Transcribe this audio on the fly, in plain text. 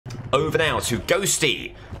over now to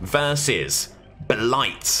Ghosty versus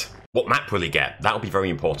Blight. What map will he get? That'll be very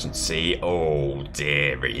important to see. Oh,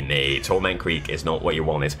 dearie me. Torment Creek is not what you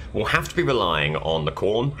wanted. We'll have to be relying on the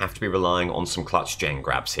corn, have to be relying on some clutch gen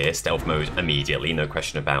grabs here. Stealth mode immediately, no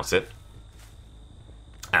question about it.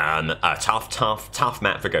 A tough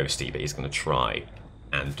map for Ghosty, but he's going to try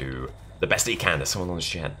and do the best that he can. There's someone on his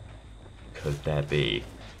gen. Could there be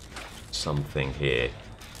something here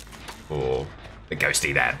for the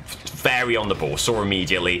Ghosty there? Very on the ball. Saw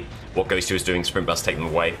immediately what Ghosty was doing. Sprint Bus, take them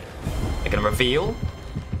away. They're going to reveal.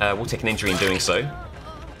 We'll take an injury in doing so.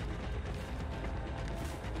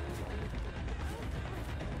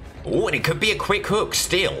 Oh, and it could be a quick hook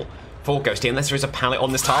still for Ghosty, unless there is a pallet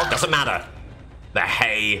on this tile. Doesn't matter. The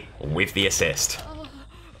hay with the assist.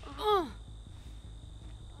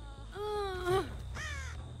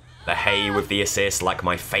 The hay with the assist, like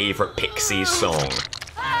my favourite Pixies song.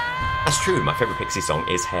 That's true, my favourite Pixies song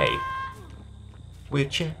is Hay.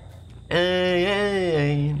 Witcher,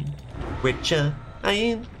 Witcher,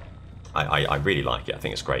 I really like it, I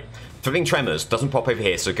think it's great. Thrilling Tremors doesn't pop over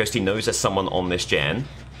here, so Ghosty knows there's someone on this gen.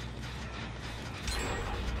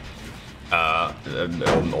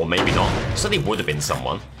 Or maybe not. Certainly would have been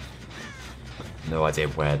someone. No idea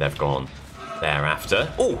where they've gone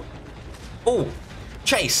thereafter. Oh! Oh!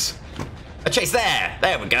 Chase! A chase there!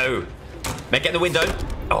 There we go! Make it in the window.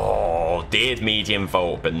 Oh, did medium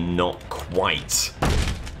vault, but not quite.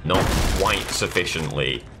 Not quite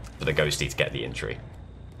sufficiently for the Ghosty to get the injury.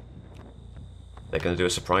 They're going to do a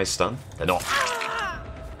surprise stun. They're not.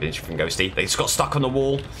 Good injury from Ghosty. They just got stuck on the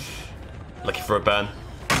wall. Looking for a burn.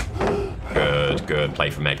 Good play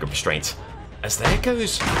from Ed. Good restraint. As there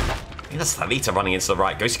goes... I think that's Thalita running into the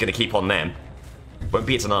right. Ghost's going to keep on them. Won't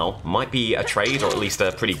be a denial. Might be a trade, or at least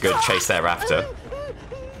a pretty good chase thereafter.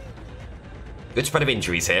 Good spread of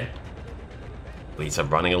injuries here. Thalita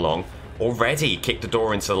running along. Already kicked the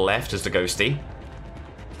door into the left as the Ghosty.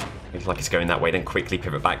 Looks like he's going that way, then quickly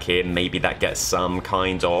pivot back here. Maybe that gets some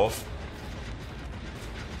kind of...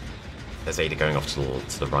 There's Ada going off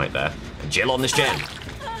to the right there. And Jill on this gen.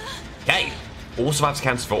 Okay. All survivors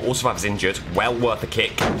accounted for, all survivors injured. Well worth a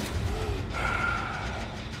kick.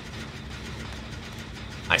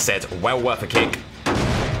 I said, well worth a kick.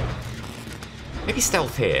 Maybe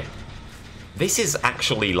stealth here. This is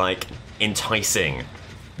actually, like, enticing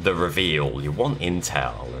the reveal. You want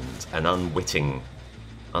intel, and an unwitting,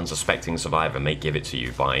 unsuspecting survivor may give it to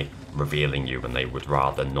you by revealing you when they would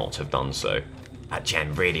rather not have done so. That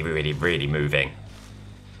gen really moving.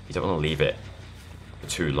 You don't want to leave it for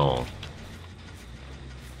too long.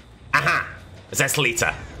 Aha! There's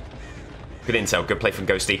Thalita. Good intel, good play from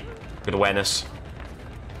Ghosty. Good awareness.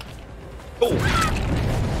 Oh!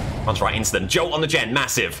 Runs right into them. Jolt on the gen,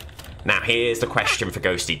 massive. Now here's the question for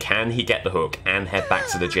Ghosty. Can he get the hook and head back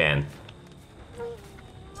to the gen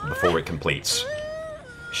before it completes?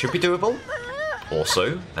 Should be doable.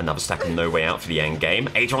 Also, another stack of no way out for the end game.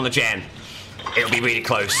 Ada on the gen. It'll be really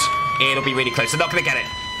close. It'll be really close. They're not going to get it.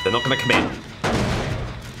 They're not going to commit.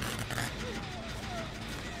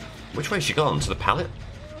 Which way has she gone? To the pallet?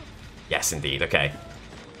 Yes, indeed. Okay.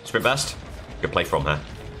 Sprint burst. Good play from her.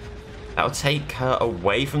 That'll take her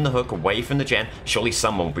away from the hook, away from the gen. Surely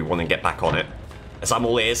someone will be wanting to get back on it. As I'm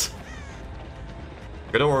all ears.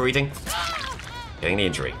 Good aura reading. Getting the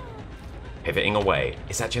injury. Pivoting away.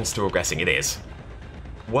 Is that gen still aggressing? It is.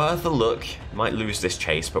 Worth a look. Might lose this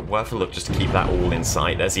chase, but worth a look just to keep that all in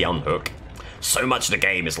sight. There's the unhook. So much of the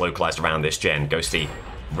game is localized around this gen. Ghosty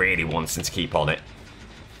really wants him to keep on it.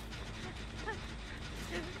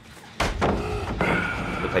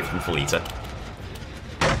 Good play from Thalita.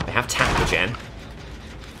 They have tapped the gen.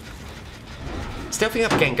 Stealthing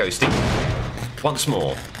up again, Ghosty. Once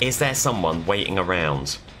more, is there someone waiting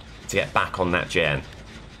around to get back on that gen?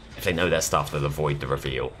 If they know their stuff, they'll avoid the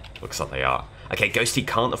reveal. Looks like they are. Okay, Ghosty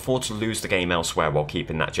can't afford to lose the game elsewhere while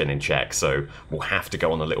keeping that gen in check, so we'll have to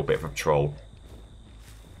go on a little bit of a patrol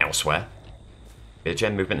elsewhere. Bit of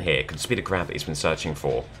gen movement here. Could this be the grab that he's been searching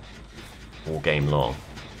for all game long?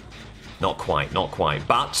 Not quite, not quite.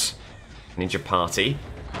 But Ninja Party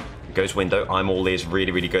goes window. I'm all ears.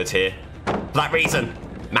 Really good here. For that reason,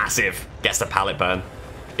 massive. Gets the pallet burn.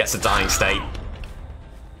 Gets the dying state.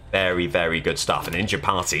 Very good stuff. And Ninja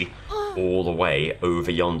Party all the way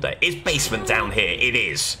over yonder. Is basement down here? It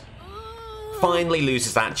is. Finally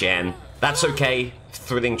loses that gen. That's okay.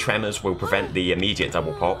 Thrilling Tremors will prevent the immediate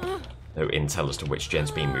double pop. No intel as to which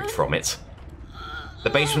gen's being moved from it. The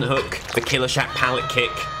basement hook, the Killer Shack pallet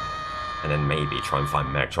kick, and then maybe try and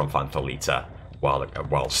find Meg, try and find Thalita while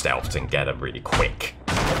stealthed and get a really quick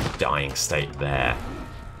dying state there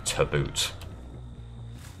to boot.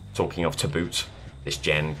 Talking of to boot, This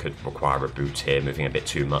gen could require a boot here, moving a bit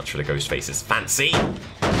too much for the Ghostface's fancy.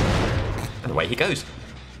 And away he goes.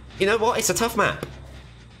 You know what? It's a tough map.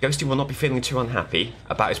 Ghosty will not be feeling too unhappy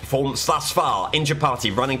about his performance thus far. Injured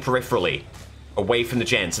party running peripherally, away from the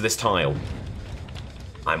gen to this tile.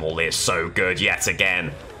 I'm all ears, so good yet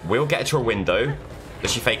again. We'll get her to a window.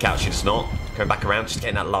 Does she fake out? She does not. Going back around, just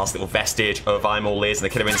getting that last little vestige of I'm all ears and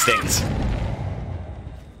the killer instinct.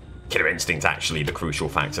 Killer instinct, actually, the crucial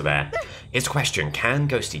factor there. Here's the question. Can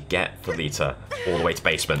Ghosty get Felita all the way to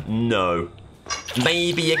basement? No.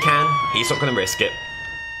 Maybe you can. He's not going to risk it.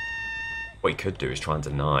 What he could do is try and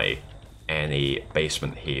deny any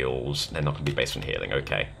basement heals. They're not going to be basement healing.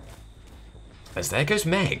 Okay. As there goes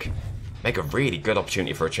Meg. Meg, a really good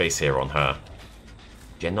opportunity for a chase here on her.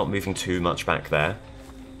 Jen not moving too much back there.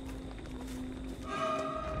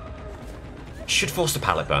 Should force the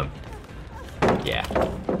pallet burn. Yeah.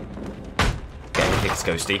 Getting kicks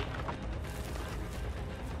Ghosty.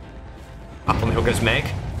 Up on the hill goes Meg.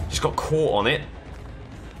 Just got caught on it.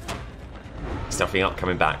 Stealthing up,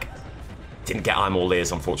 coming back. Didn't get I'm all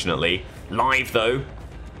ears, unfortunately. Live, though.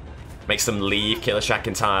 Makes them leave Killer Shack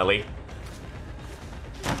entirely.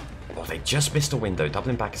 Oh, they just missed a window.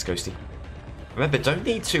 Doubling back is Ghosty. Remember, don't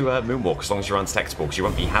need to moonwalk as long as you're undetectable, because you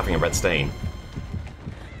won't be having a red stain.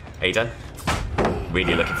 Ada.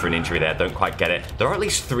 Really looking for an injury there. Don't quite get it. There are at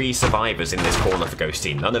least 3 survivors in this corner for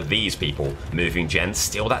Ghosty. None of these people moving gens.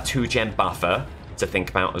 Still that 2-gen buffer to think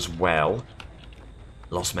about as well.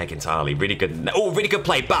 Lost Meg entirely. Really good. Oh, really good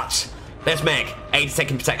play, but there's Meg. Ada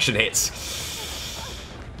taking protection hits.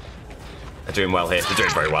 They're doing well here. They're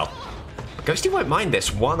doing very well. But Ghosty won't mind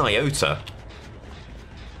this 1 iota.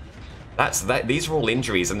 These are all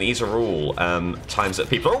injuries, and these are all times that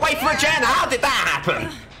people are away from a gen. How did that happen?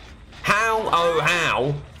 How, oh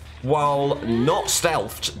how, while not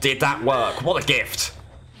stealthed, did that work? What a gift.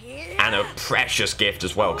 And a precious gift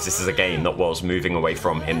as well, because this is a game that was moving away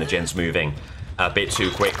from him. The gen's moving a bit too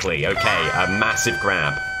quickly. Okay, a massive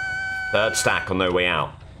grab. 3rd stack on their way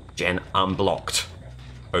out. Gen unblocked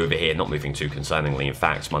over here. Not moving too concerningly. In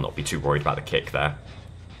fact, might not be too worried about the kick there.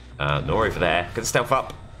 Nor over there. Gonna stealth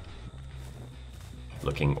up.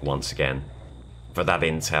 Looking once again for that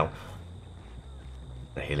intel.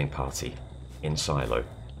 The healing party in silo.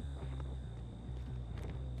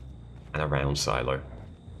 And around silo.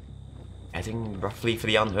 Heading roughly for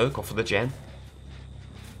the unhook or for the gen.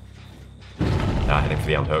 Heading for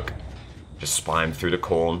the unhook. Just spy him through the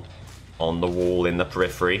corn. On the wall in the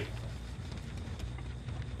periphery.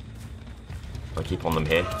 I'll keep on them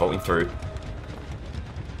here. Vaulting through.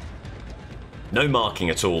 No marking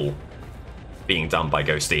at all being done by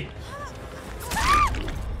Ghosty.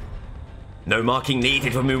 No marking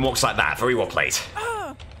needed for moonwalks like that. Very well played.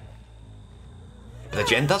 The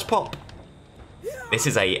gen does pop. This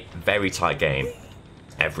is a very tight game.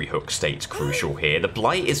 Every hook stays crucial here. The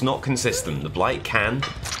Blight is not consistent. The Blight can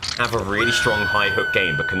have a really strong high hook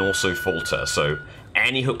game, but can also falter. So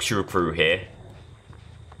any hooks you accrue here,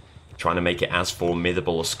 trying to make it as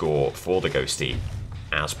formidable a score for the Ghosty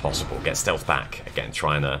as possible. Get stealth back. Again,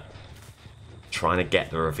 trying to get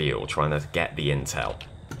the reveal, trying to get the intel.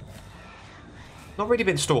 Not really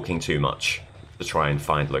been stalking too much to try and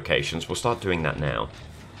find locations. We'll start doing that now.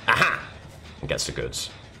 Aha! And gets the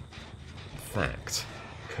goods. In fact,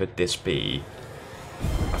 could this be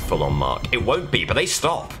a full-on mark? It won't be, but they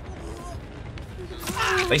stop.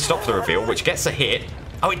 They stop the reveal, which gets a hit.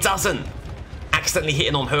 Oh, it doesn't! Accidentally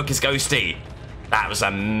hitting on hook is Ghosty. That was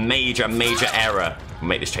a major, major error. We'll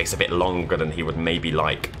make this chase a bit longer than he would maybe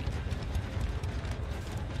like.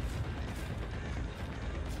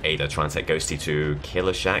 Ada trying to take Ghosty to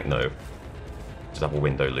Killer Shack. No. Double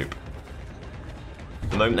window loop.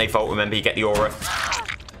 The moment they vault, remember, you get the aura.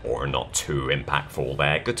 Aura not too impactful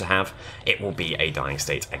there. Good to have. It will be a dying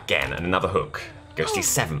state again. And another hook. Ghosty's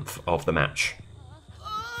 7th of the match.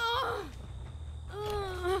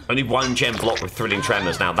 Only 1 gem block with Thrilling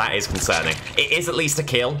Tremors. Now, that is concerning. It is at least a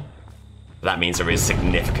kill. But that means there is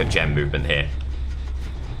significant gem movement here.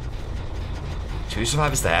 2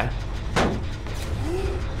 survivors there.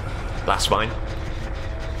 Last mine.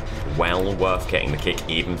 Well worth getting the kick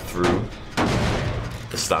even through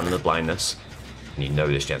the stun and the blindness. And you know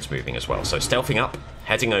this gen's moving as well. So stealthing up,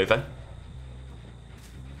 heading over.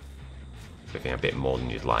 Moving a bit more than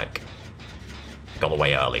you'd like. Got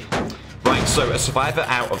away early. Right, so a survivor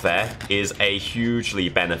out of there is a hugely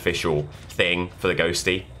beneficial thing for the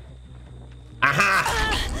Ghosty.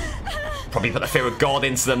 Aha! Probably put the fear of God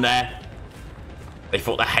into them there. They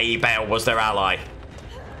thought the hay bale was their ally.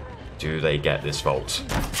 Do they get this vault?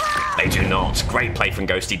 They do not. Great play from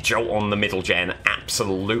Ghosty. Jolt on the middle gen.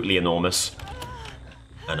 Absolutely enormous.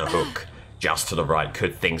 And a hook just to the right.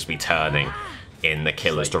 Could things be turning in the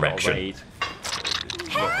killer's direction? Look,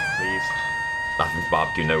 please. Nothing for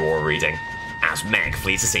barbecue, no aura reading. As Meg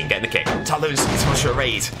flees the scene, getting the kick. Tullo's smash a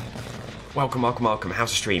raid. Welcome, welcome, welcome. How's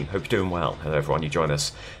the stream? Hope you're doing well. Hello everyone, you join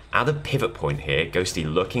us. At the pivot point here,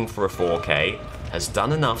 Ghosty looking for a 4K has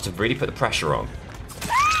done enough to really put the pressure on.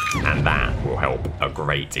 And that will help a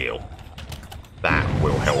great deal. That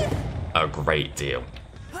will help a great deal.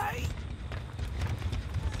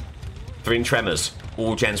 3 in tremors.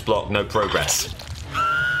 All gens blocked, no progress.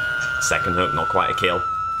 Second hook, not quite a kill.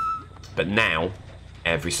 But now,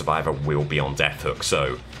 every survivor will be on death hook,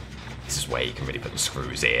 so this is where you can really put the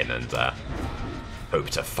screws in and hope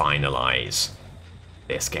to finalize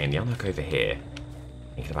this game. The unhook over here,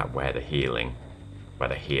 thinking about where the healing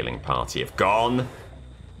party have gone.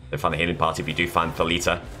 Don't find the healing party, but you do find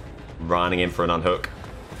Thalita running in for an unhook.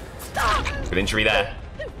 Good injury there.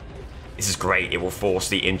 This is great. It will force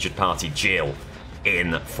the injured party, Jill,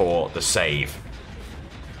 in for the save.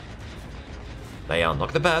 They are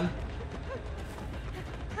not going to burn.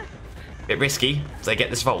 Bit risky as they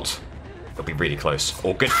get this vault. It'll be really close.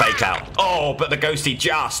 Oh, good fake out. Oh, but the Ghosty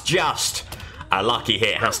just a lucky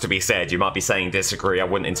hit, has to be said. You might be saying disagree. I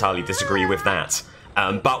wouldn't entirely disagree with that.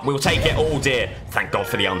 But we'll take it all, dear. Thank God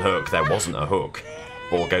for the unhook. There wasn't a hook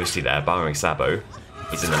for Ghosty there. Barring Sabo.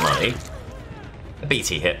 He's in the money. A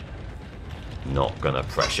BT hit. Not gonna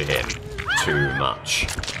pressure him too much.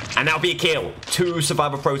 And that'll be a kill. 2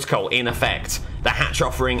 survivor protocol in effect. The hatch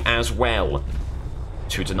offering as well.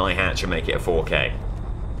 To deny hatch and make it a 4K.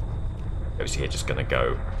 Ghosty here just gonna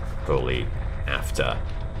go fully after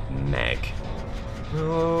Meg.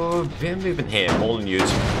 Oh, bit of movement here. More than you'd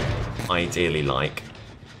ideally like.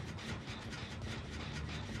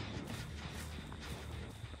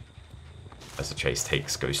 As the chase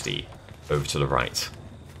takes Ghosty over to the right.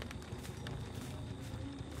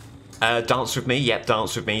 Dance with me. Yep,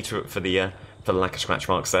 dance with me for the lack of scratch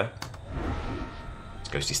marks there.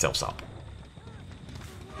 Ghosty steps up.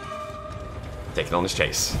 Taking on this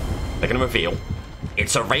chase. They're going to reveal.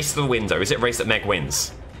 It's a race to the window. Is it a race that Meg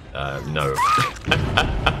wins? No.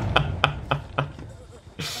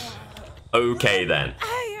 Okay then.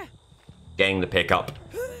 Getting the pickup.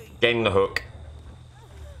 Getting the hook.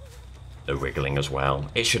 No wiggling as well.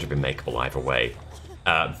 It should have been makeable either way.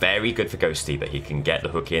 Very good for Ghosty that he can get the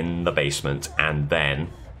hook in the basement and then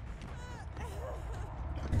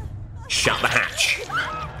shut the hatch.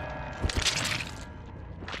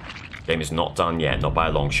 Game is not done yet, not by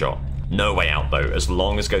a long shot. No way out though. As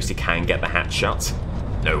long as Ghosty can get the hatch shut,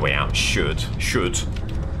 no way out should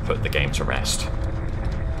put the game to rest.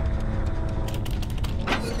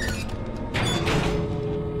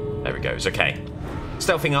 There he goes. Okay,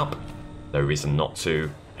 stealthing up. No reason not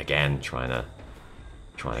to. Again, trying to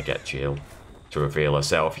get Jill to reveal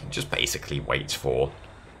herself. You can just basically wait for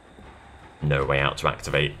no way out to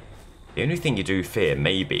activate. The only thing you do fear,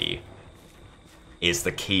 maybe, is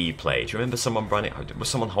the key play. Do you remember someone running? Was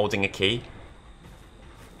someone holding a key?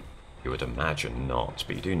 You would imagine not,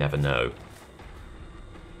 but you do never know.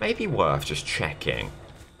 Maybe worth just checking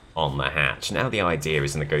on the hatch. Now the idea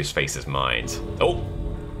is in the Ghostface's mind. Oh,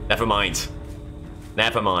 never mind.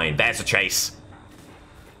 Never mind. There's a chase.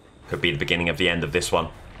 Could be the beginning of the end of this one.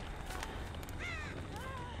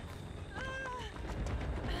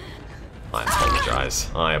 I apologise.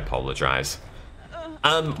 I apologise.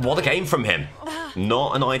 What a game from him.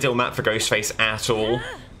 Not an ideal map for Ghostface at all.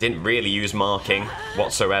 Didn't really use marking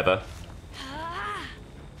whatsoever.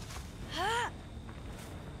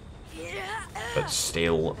 But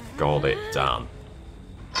still got it done.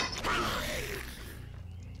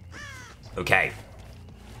 Okay.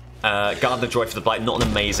 Garden of Joy for the Blight. Not an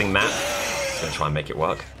amazing map. Just going to try and make it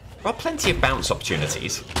work. There are plenty of bounce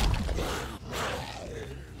opportunities.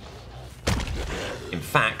 In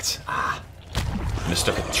fact,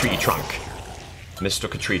 mistook a tree trunk.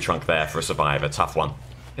 Mistook a tree trunk there for a survivor. Tough one.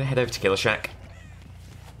 Gonna head over to Killer Shack.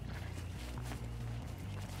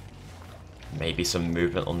 Maybe some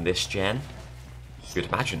movement on this gen. You'd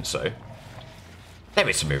imagine so. There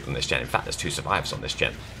is some movement on this gen. In fact, there's 2 survivors on this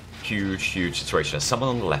gen. Huge, huge situation. There's someone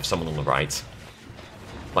on the left, someone on the right.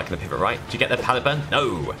 Like in the pivot right. Do you get that pallet burn?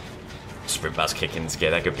 No! Sprint burst kick into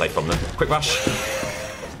gear there. Good play from them. Quick rush.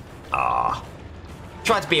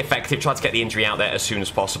 Tried to be effective, tried to get the injury out there as soon as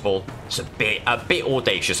possible. It's a bit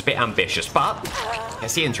audacious, a bit ambitious, but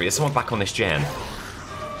there's the injury. There's someone back on this gen.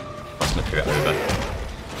 That's going to pivot over.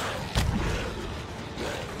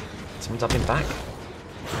 Someone dubbing back.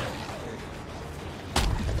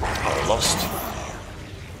 Oh,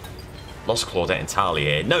 lost Claudette entirely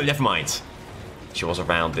here. No, never mind. She was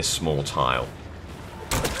around this small tile.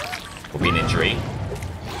 Will be an injury.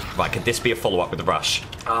 Right, could this be a follow-up with the rush?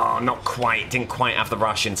 Oh, not quite. Didn't quite have the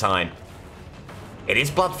rush in time. It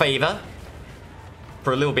is Blood Favor.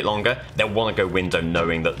 For a little bit longer. They'll want to go window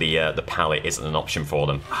knowing that the pallet isn't an option for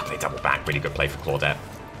them. Oh, they double back. Really good play for Claudette.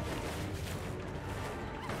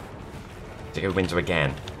 To go window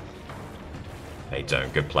again. They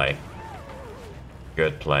don't. Good play.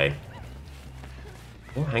 Good play.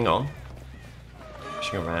 Oh, hang on.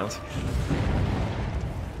 Pushing around.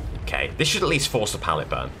 Okay, this should at least force the pallet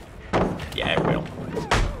burn. Yeah, it will.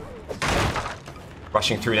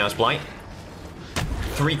 Rushing through now is Blight.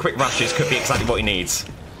 3 quick rushes could be exactly what he needs.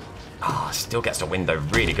 Ah, oh, still gets the window.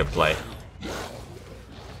 Really good play.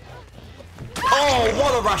 Oh,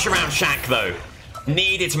 what a rush around Shaq, though.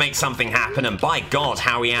 Needed to make something happen, and by God,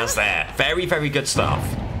 how he has there. Very, very good stuff.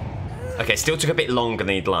 Okay, still took a bit longer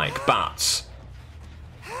than he'd like, but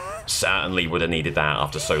certainly would have needed that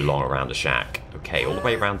after so long around the Shack. Okay, all the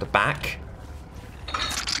way around the back.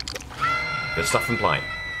 Good stuff from Blight.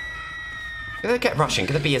 Gonna get rushing,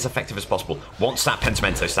 gonna be as effective as possible. Wants that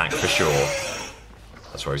Pentimento stack for sure.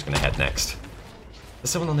 That's where he's gonna head next.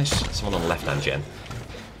 There's someone on this, someone on the left-hand gen.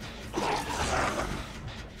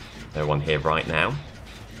 No one here right now.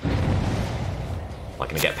 Like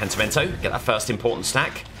gonna get Pentimento, get that first important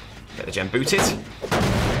stack. Get the gem booted.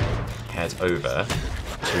 Head over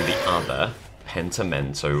to the other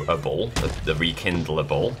Pentimento-able, the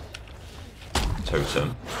rekindleable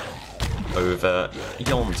totem over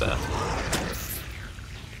yonder.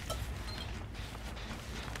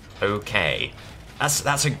 Okay,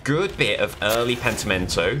 that's a good bit of early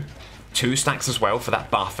Pentimento. 2 stacks as well for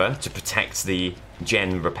that buffer to protect the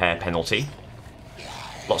gen repair penalty.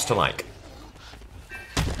 Lots to like.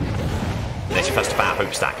 There's your first Devour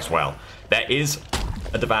Hope stack as well. There is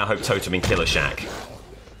a Devour Hope totem in Killer Shack.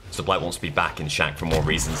 So Blight wants to be back in Shack for more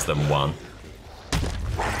reasons than one.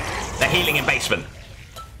 They're healing in basement.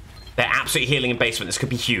 They're absolutely healing in basement. This could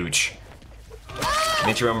be huge.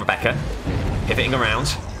 Ninja and Rebecca. Pivoting around.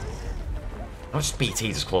 How much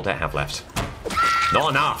BT does Claudette have left?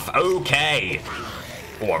 Not enough. Okay.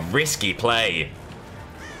 Oh, a risky play.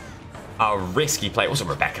 A risky play. It wasn't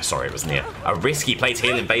Rebecca, sorry, it was Nia. A risky play to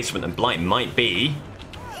heal in basement, and Blight might be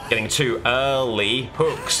getting 2 early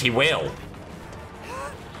hooks. He will.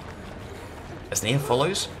 As Nia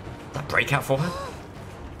follows, that breakout for her.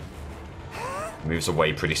 Moves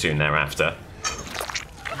away pretty soon thereafter.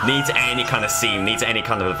 Needs any kind of seam, needs any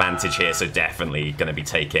kind of advantage here, so definitely going to be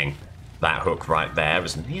taking that hook right there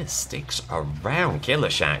as Nia sticks around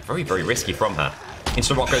Killer Shack. Very, very risky from her.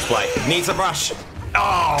 Into what goes Blight. Needs a rush.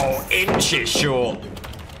 Oh, inches short.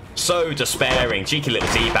 So despairing. Cheeky little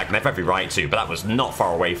D-bag, and they have every right to, but that was not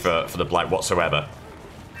far away for the Blight whatsoever.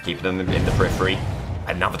 Keeping them in the periphery.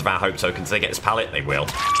 Another Devour Hope token. Do they get this pallet? They will.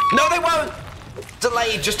 No, they won't!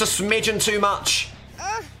 Delayed just a smidgen too much.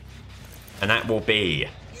 And that will be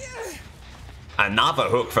another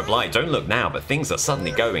hook for Blight. Don't look now, but things are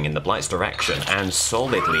suddenly going in the Blight's direction, and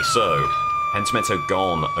solidly so. Pentimento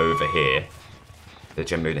gone over here. The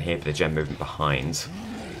gem movement here, but the gem movement behind.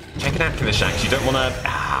 Checking out Killer Shacks. You don't want to...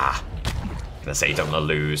 I'm gonna say you don't want to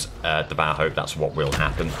lose Devour Hope. That's what will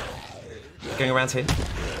happen. Going around here.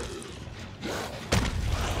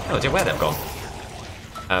 Oh dear, where they've gone.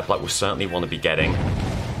 Blight will certainly want to be getting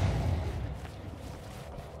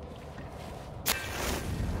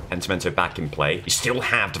Pentimento back in play. You still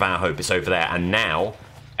have Devour Hope, it's over there, and now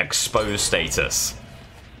exposed status.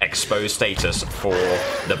 Exposed status for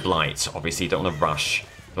the Blight. Obviously, you don't want to rush. You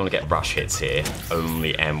don't want to get rush hits here.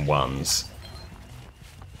 Only M1s.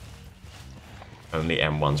 Only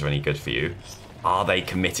M1s are any good for you. Are they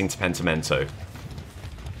committing to Pentimento?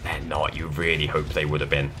 They're not. You really hope they would have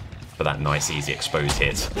been for that nice, easy exposed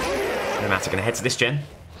hit. No matter. Going to head to this gen.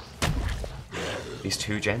 These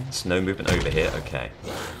 2 gens. No movement over here. Okay.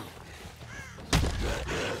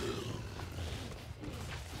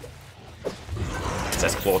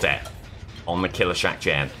 Says Claudette on the Killer Shack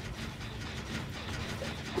gen.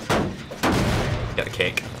 Get the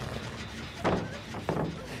kick.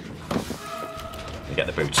 And get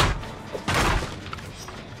the boot.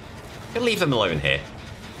 Gonna leave them alone here.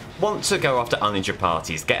 Want to go after uninjured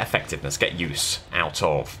parties, get effectiveness, get use out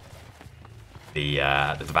of the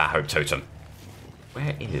Devour Hope totem.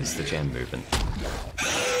 Where is the gem movement?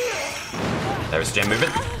 There is the gem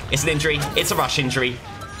movement. It's an injury. It's a rush injury.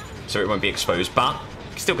 So it won't be exposed, but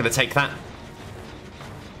still going to take that.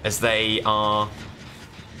 As they are...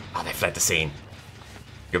 Oh, they fled the scene.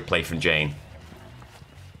 Good play from Jane.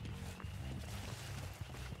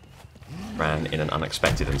 Ran in an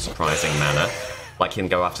unexpected and surprising manner. Like he can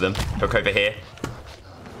go after them. Hook over here.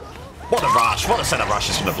 What a rush. What a set of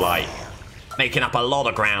rushes from the Blight. Making up a lot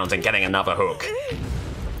of ground and getting another hook.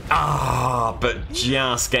 Ah, but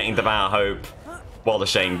just getting Devour Hope. What a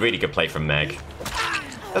shame. Really good play from Meg.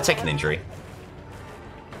 They'll take an injury.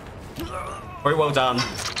 Very well done.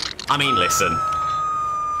 I mean, listen.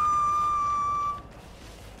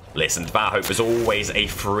 Listen, Devour Hope is always a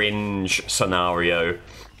fringe scenario.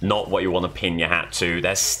 Not what you want to pin your hat to.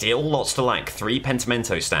 There's still lots to like. 3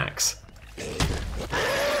 Pentimento stacks.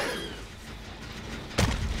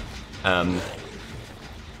 That's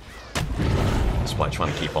why I'm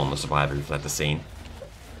trying to keep on the survivor who've led the scene.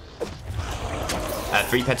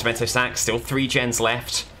 3 Pentimento stacks. Still 3 gens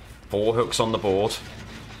left. 4 hooks on the board.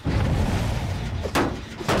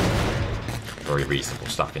 Very reasonable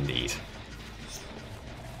stuff indeed.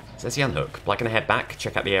 There's the unhook. Blight gonna head back,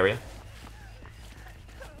 check out the area.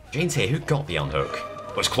 Jane's here. Who got the unhook?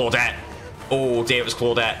 It was Claudette. Oh dear, it was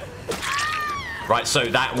Claudette. Right, so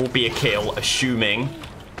that will be a kill, assuming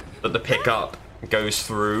that the pickup goes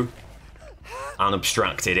through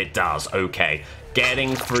unobstructed. It does. Okay.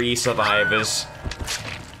 Getting 3 survivors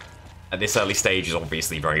at this early stage is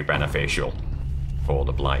obviously very beneficial for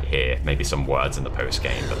the Blight here. Maybe some words in the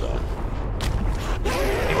post-game, but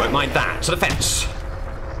he won't mind that. To the fence.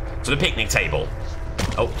 To the picnic table.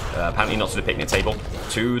 Oh, apparently not to the picnic table.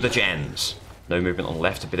 To the gens. No movement on the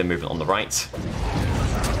left, a bit of movement on the right.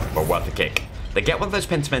 Well, worth a kick. They get one of those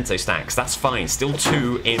Pentimento stacks. That's fine. Still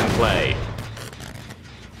 2 in play.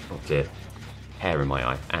 Oh dear. Hair in my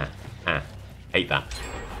eye. Hate that.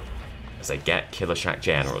 As they get Killer Shack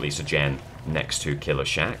Gen, or at least a gen next to Killer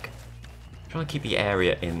Shack. Trying to keep the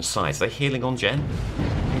area inside. Are they healing on gen?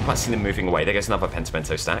 I can't quite see them moving away. There goes another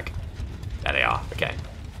Pentimento stack. There they are. Okay.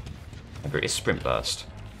 Remember, it is Sprint Burst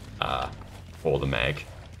for the Meg.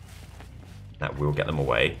 That will get them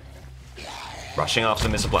away. Rushing after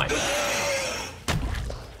them is a Blight.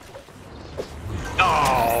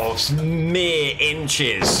 Oh, mere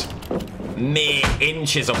inches. Mere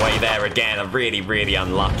inches away there again. A really, really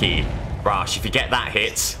unlucky rush. If you get that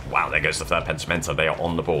hit... Wow, there goes the third Pentimento. They are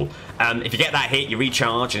on the ball. If you get that hit, you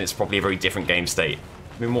recharge, and it's probably a very different game state.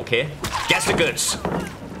 Moonwalk here. Gets the goods.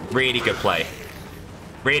 Really good play.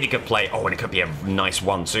 Really good play. Oh, and it could be a nice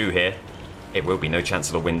 1-2 here. It will be. No chance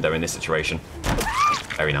of a window in this situation.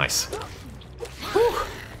 Very nice. Whew.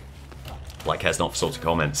 Like cares not for sort of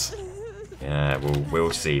comments. Yeah,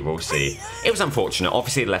 we'll see. We'll see. It was unfortunate.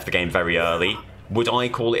 Obviously, it left the game very early. Would I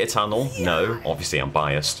call it a tunnel? No. Obviously, I'm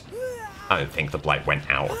biased. I don't think the Blight went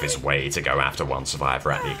out of his way to go after one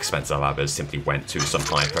survivor at the expense of others. Simply went to some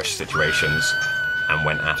high-pressure situations and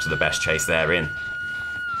went after the best chase therein.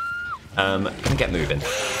 Gonna get moving.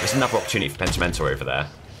 There's another opportunity for Pentimento over there.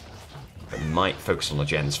 But might focus on the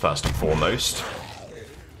gens first and foremost.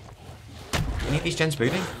 Any of these gens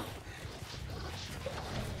moving?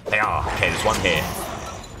 They are. Okay, there's one here.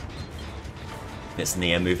 It's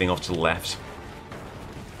Nia moving off to the left.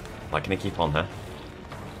 Like, can I keep on her?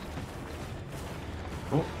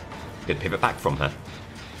 Oh, good pivot back from her.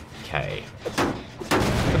 Okay.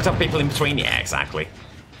 Looked up people in between. Yeah, exactly.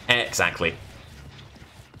 Exactly.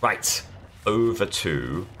 Right, over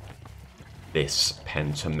to this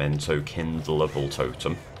Pentimento Kindleable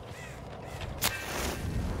Totem.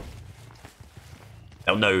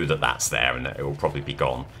 They'll know that that's there and that it will probably be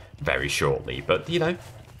gone very shortly, but, you know,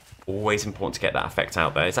 always important to get that effect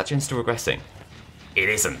out there. Is that gen still regressing? It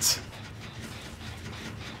isn't.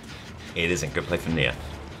 It isn't. Good play from Nia.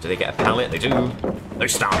 Do they get a pallet? They do. No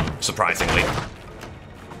stun, surprisingly.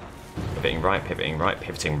 Pivoting right, pivoting right,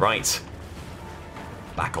 pivoting right.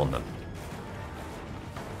 Back on them.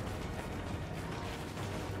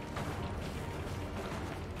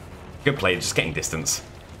 Good play, just getting distance.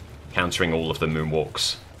 Countering all of the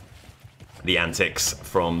moonwalks. The antics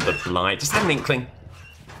from the Blight. Just had an inkling.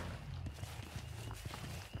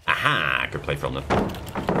 Aha! Good play from them.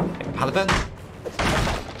 Paladin?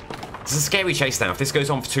 This is a scary chase now. If this goes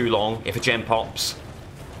on for too long, if a gem pops,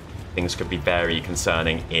 things could be very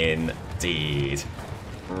concerning indeed.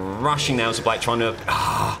 Rushing now to Blight, trying to...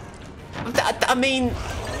 I mean...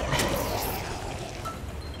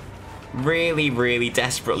 Really, really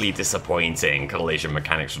desperately disappointing collision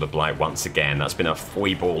mechanics for the Blight once again. That's been a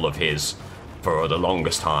foible of his for the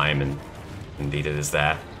longest time, and indeed it is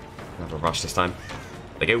there. Another rush this time.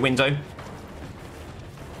 They go window.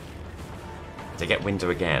 They get window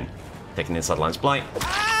again. Taking the inside lines. Blight.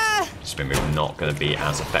 Spin move not going to be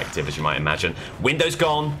as effective as you might imagine. Window's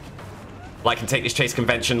gone. Blight can take this chase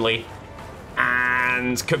conventionally.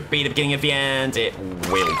 And could be the beginning of the end. It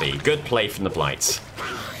will be. Good play from the Blights.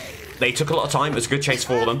 They took a lot of time. It was a good chase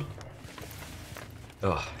for them.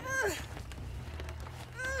 Ugh.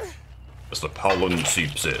 As the pollen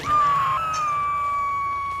seeps in.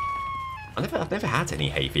 I've never had any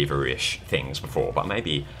hay fever-ish things before, but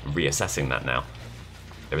maybe reassessing that now.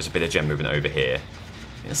 There is a bit of gem movement over here.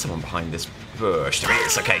 There's someone behind this bush. There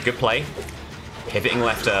is. Okay, good play. Pivoting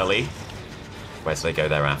left early. Where do they go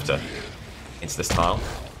thereafter? Into this tile.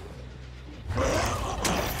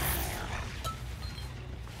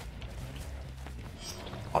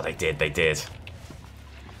 Oh, they did, they did.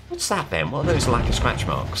 What's that then? What are those lack of scratch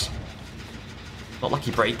marks? Not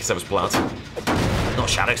lucky break because there was blood. Not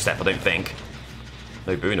shadow step, I don't think.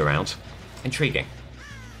 No boon around. Intriguing.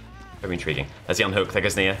 Very intriguing. There's the unhook. There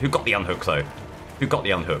goes Nia. Who got the unhook, though? Who got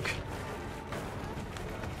the unhook?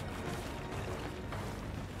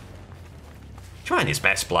 Trying his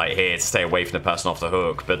best, Blight, here to stay away from the person off the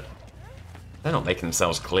hook, but they're not making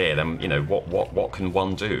themselves clear. Then, you know, what can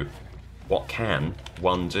one do? What can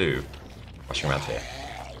one do? Rushing around here.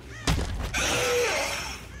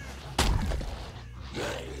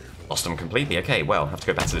 Lost them completely. Okay, well, have to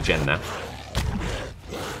go back to the gen now.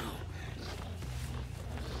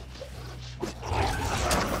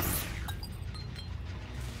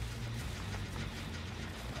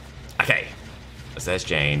 Okay. As there's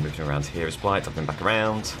Jane moving around here as Blight, jumping back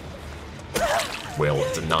around. Will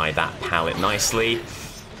deny that pallet nicely.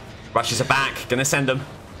 Rushes her back. Gonna send them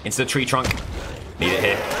into the tree trunk. Need it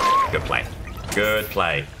here. Good play. Good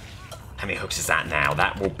play. How many hooks is that now?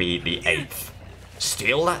 That will be the 8th.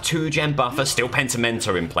 Still that 2-gen buffer. Still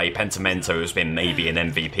Pentimento in play. Pentimento has been maybe an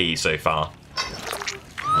MVP so far.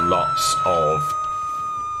 Lots of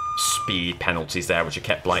speed penalties there, which have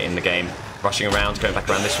kept Blight in the game. Rushing around, going back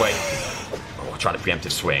around this way. Oh, try the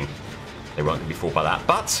preemptive swing. They won't be fooled by that,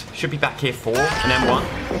 but should be back here for an M1.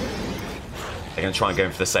 They're going to try and go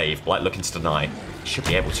in for the save. Blight looking to deny. Should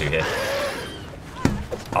be able to here.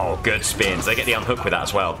 Oh, good spins. They get the unhook with that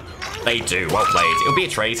as well. They do. Well played. It'll be a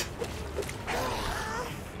trade.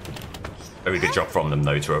 Very good job from them,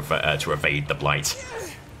 though, to evade the Blight.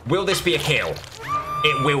 Will this be a kill?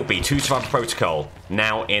 It will be. 2 survival protocol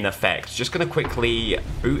now in effect. Just going to quickly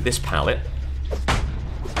boot this pallet.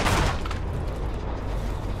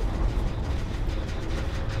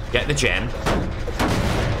 Get the gen.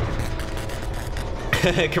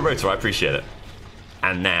 Karoto, I appreciate it.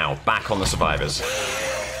 And now, back on the survivors.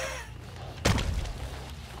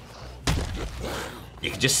 You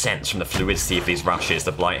can just sense from the fluidity of these rushes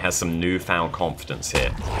that Blight has some newfound confidence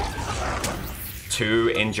here.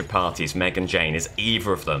 2 injured parties, Meg and Jane. Is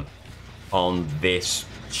either of them on this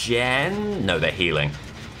gen? No, they're healing.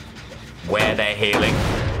 Where they're healing?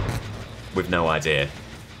 We've no idea.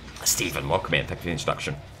 Stephen, welcome in. Thank you for the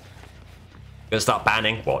introduction. Gonna start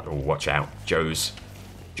banning. What? Oh, watch out. Joe's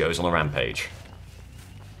on a rampage.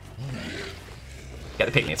 Get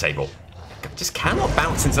the picnic table. Just cannot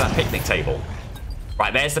bounce into that picnic table.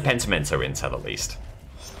 Right, there's the Pentimento intel at least.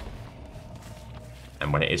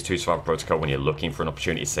 And when it is 2 survival protocol, when you're looking for an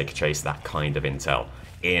opportunity to take a chase, that kind of intel.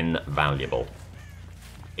 Invaluable.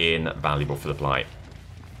 Invaluable for the Blight.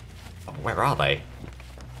 Oh, where are they?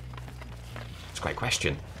 It's a great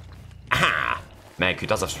question. Aha! Meg, who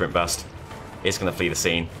does have sprint burst, is going to flee the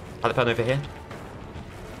scene. Pallet burn over here.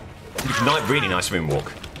 Really nice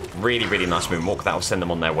moonwalk. Really, really nice moonwalk. That will send them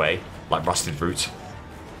on their way, like Rusted Root.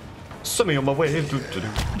 Send me on my way.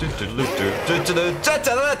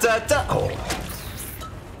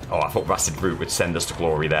 Oh, I thought Rusted Root would send us to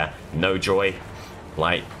glory there. No joy.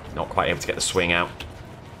 Blight, not quite able to get the swing out.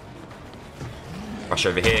 Rush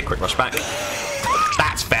over here, quick rush back.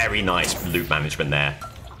 That's very nice loot management there.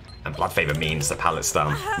 And Blood Favor means the pallet's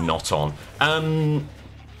done, not on. And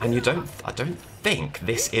I don't think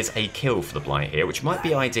this is a kill for the Blight here, which might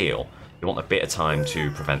be ideal. You want a bit of time to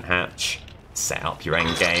prevent hatch, set up your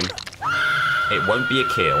end game. It won't be a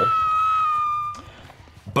kill.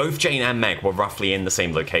 Both Jane and Meg were roughly in the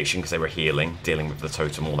same location because they were healing, dealing with the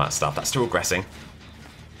totem, all that stuff. That's still aggressing.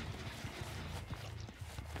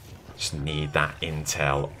 Just need that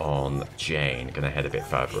intel on Jane. Gonna head a bit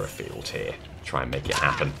further afield here. Try and make it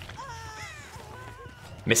happen.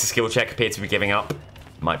 Mr. Skill Check appeared to be giving up.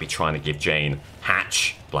 Might be trying to give Jane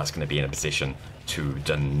hatch. Blight's going to be in a position to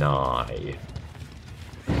deny.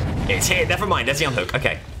 It's here. Never mind. There's the unhook.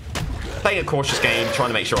 Okay. Playing a cautious game, trying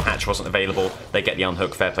to make sure hatch wasn't available. They get the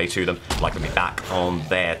unhook. Fair play to them. Blight will be back on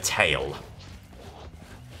their tail.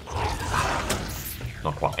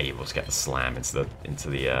 Not quite able to get the slam into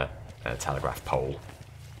the telegraph pole.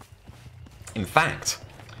 In fact,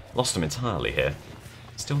 lost them entirely here.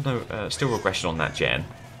 Still regression on that gen.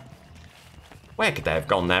 Where could they have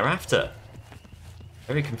gone thereafter?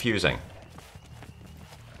 Very confusing.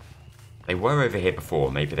 They were over here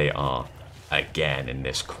before. Maybe they are again in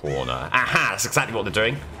this corner. Aha! That's exactly what they're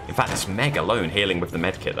doing. In fact, it's Meg alone healing with the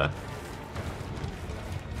medkit there.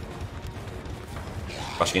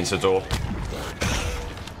 Rushing into the door.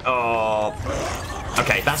 Oh.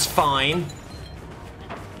 Okay, that's fine.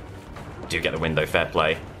 Do get the window, fair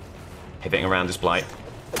play. Pivoting around his Blight.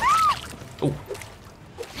 Ooh.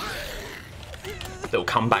 Little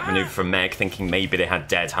comeback maneuver from Meg, thinking maybe they had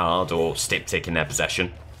Dead Hard or Styptic in their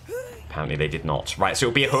possession. Apparently they did not. Right, so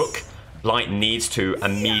it'll be a hook. Blight needs to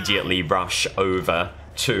immediately rush over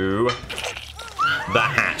to the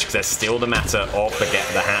hatch, because there's still the matter of the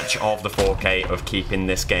hatch of the 4K, of keeping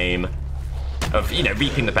this game, of, you know,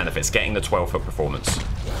 reaping the benefits, getting the 12-foot performance.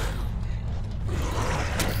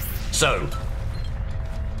 So.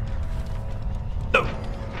 No.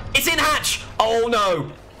 It's in hatch! Oh,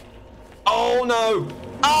 no. Oh, no.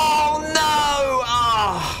 Oh, no!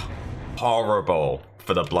 Ah. Horrible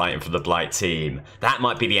for the Blight and for the Blight team. That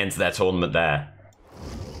might be the end of their tournament there.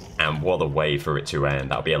 And what a way for it to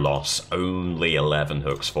end. That'll be a loss. Only 11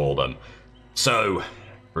 hooks for them. So,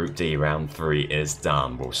 Group D round 3 is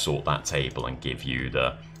done. We'll sort that table and give you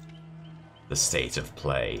the state of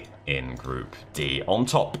play in Group D. On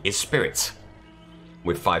top is Spirit,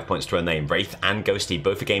 with 5 points to her name. Wraith and Ghosty,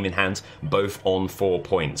 both a game in hand, both on 4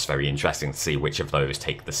 points. Very interesting to see which of those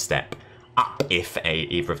take the step up, if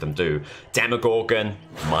either of them do. Demogorgon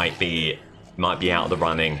might be out of the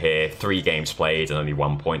running here. 3 games played and only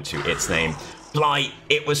 1 point to its name. Blight,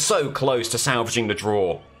 it was so close to salvaging the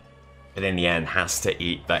draw, but in the end has to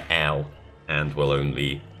eat the L, and will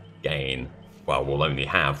only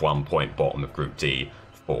have 1 point bottom of Group D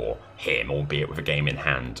for him, albeit with a game in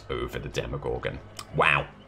hand over the Demogorgon. Wow.